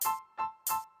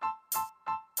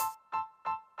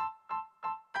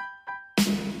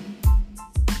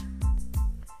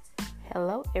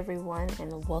Hello, everyone,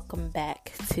 and welcome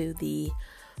back to the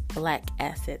Black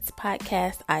Assets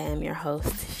Podcast. I am your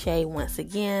host, Shay, once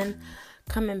again,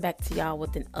 coming back to y'all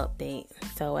with an update.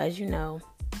 So, as you know,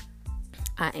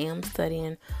 I am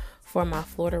studying for my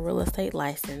Florida real estate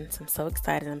license. I'm so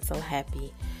excited. I'm so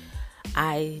happy.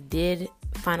 I did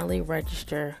finally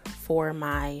register for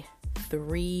my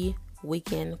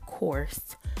 3-weekend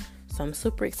course. So, I'm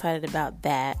super excited about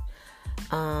that.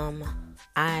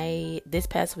 This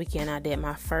past weekend, I did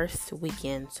my first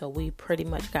weekend, so we pretty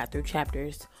much got through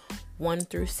chapters 1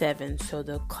 through 7. So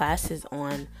the class is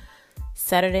on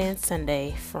Saturday and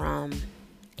Sunday from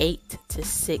 8 to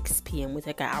 6 p.m. We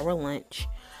take an hour lunch.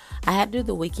 I had to do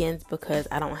the weekends because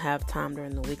I don't have time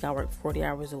during the week. I work 40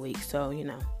 hours a week, so,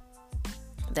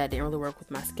 that didn't really work with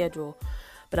my schedule.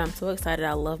 But I'm so excited.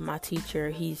 I love my teacher.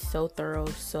 He's so thorough,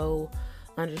 so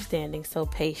understanding, so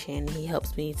patient. He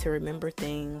helps me to remember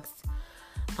things.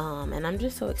 And I'm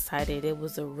just so excited. It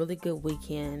was a really good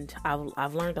weekend.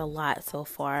 I've learned a lot so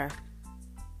far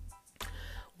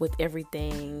with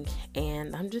everything,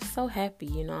 and I'm just so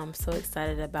happy. I'm so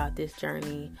excited about this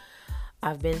journey.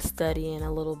 I've been studying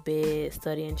a little bit,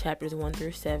 studying chapters 1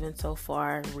 through 7 so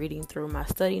far, reading through my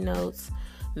study notes,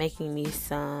 making me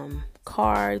some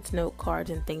note cards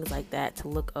and things like that to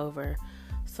look over.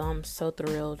 So I'm so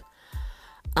thrilled.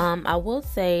 I will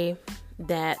say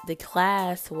that the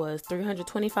class was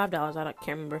 $325. I can't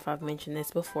remember if I've mentioned this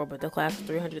before, but the class was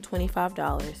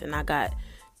 $325, and I got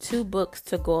 2 books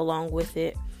to go along with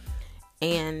it.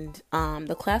 And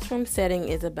the classroom setting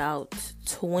is about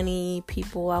 20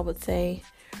 people, I would say,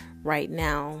 right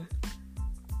now.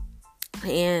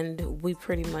 And we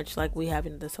pretty much, we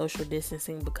having the social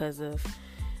distancing because of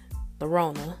the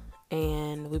Rona,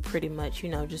 and we pretty much,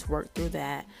 just work through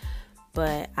that.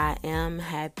 But I am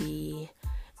happy,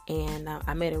 and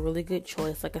I made a really good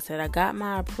choice. Like I said, I got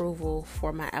my approval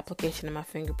for my application and my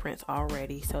fingerprints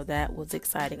already, so that was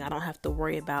exciting. I don't have to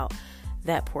worry about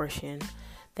that portion.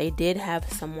 They did have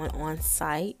someone on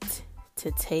site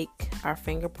to take our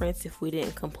fingerprints if we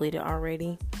didn't complete it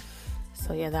already.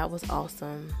 So yeah, that was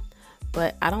awesome.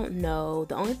 But I don't know.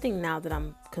 The only thing now that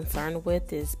I'm concerned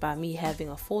with is by me having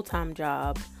a full-time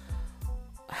job,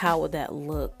 how would that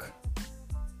look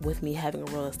with me having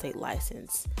a real estate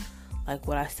license?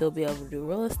 Would I still be able to do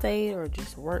real estate or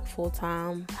just work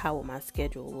full-time? How would my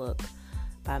schedule look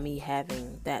by me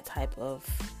having that type of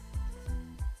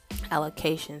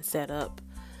allocation set up?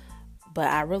 But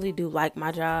I really do like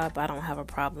my job. I don't have a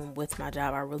problem with my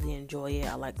job. I really enjoy it.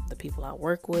 I like the people I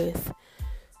work with.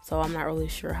 So I'm not really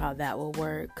sure how that will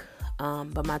work.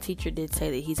 But my teacher did say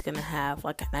that he's going to have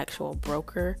an actual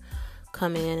broker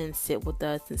come in and sit with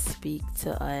us and speak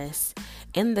to us.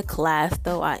 In the class,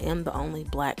 though, I am the only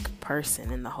Black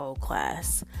person in the whole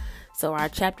class. So our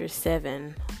chapter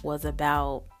 7 was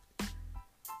about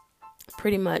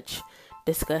pretty much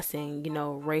discussing,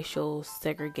 racial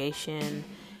segregation,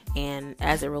 and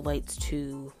as it relates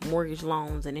to mortgage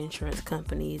loans and insurance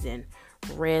companies and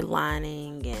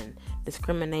redlining and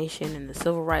discrimination and the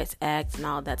Civil Rights Act and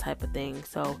all that type of thing.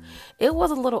 So it was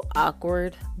a little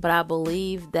awkward, but I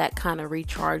believe that kind of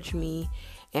recharged me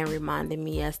and reminded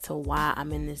me as to why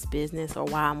I'm in this business, or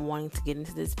why I'm wanting to get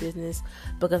into this business,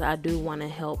 because I do want to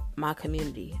help my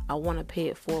community. I want to pay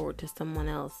it forward to someone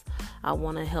else. I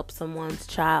want to help someone's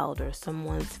child or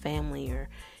someone's family, or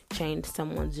change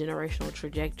someone's generational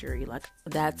trajectory.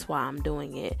 That's why I'm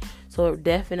doing it. So it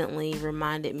definitely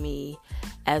reminded me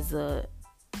as to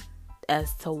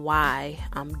why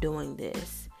I'm doing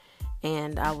this.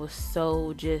 And I was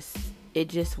it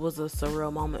just was a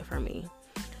surreal moment for me.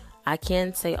 I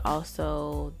can say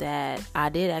also that I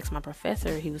did ask my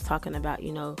professor. He was talking about,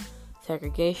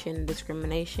 segregation,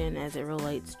 discrimination as it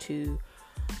relates to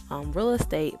real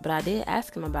estate. But I did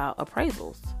ask him about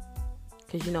appraisals.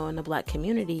 Because, in the Black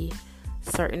community,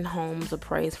 certain homes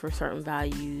appraise for certain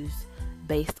values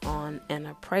based on an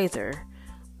appraiser,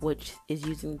 which is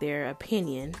using their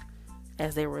opinion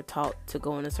as they were taught to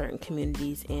go into certain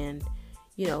communities and,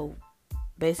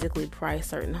 basically price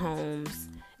certain homes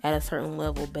at a certain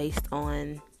level based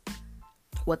on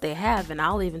what they have. And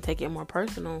I'll even take it more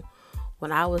personal.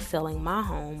 When I was selling my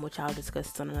home, which I'll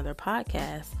discuss on another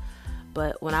podcast,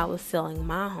 but when I was selling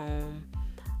my home,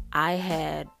 I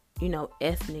had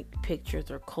ethnic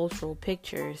pictures or cultural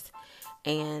pictures,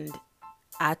 and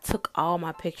I took all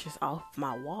my pictures off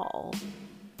my wall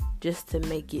just to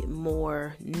make it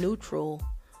more neutral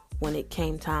when it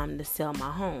came time to sell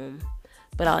my home.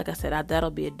 But like I said, that'll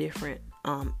be a different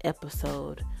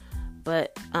episode.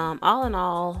 But all in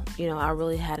all, I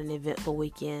really had an eventful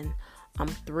weekend. I'm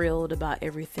thrilled about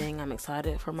everything. I'm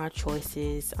excited for my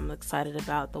choices. I'm excited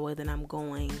about the way that I'm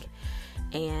going.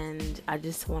 And I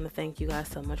just want to thank you guys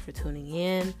so much for tuning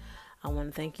in. I want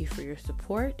to thank you for your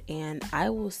support. And I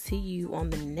will see you on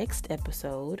the next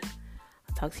episode.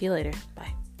 I'll talk to you later.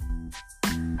 Bye.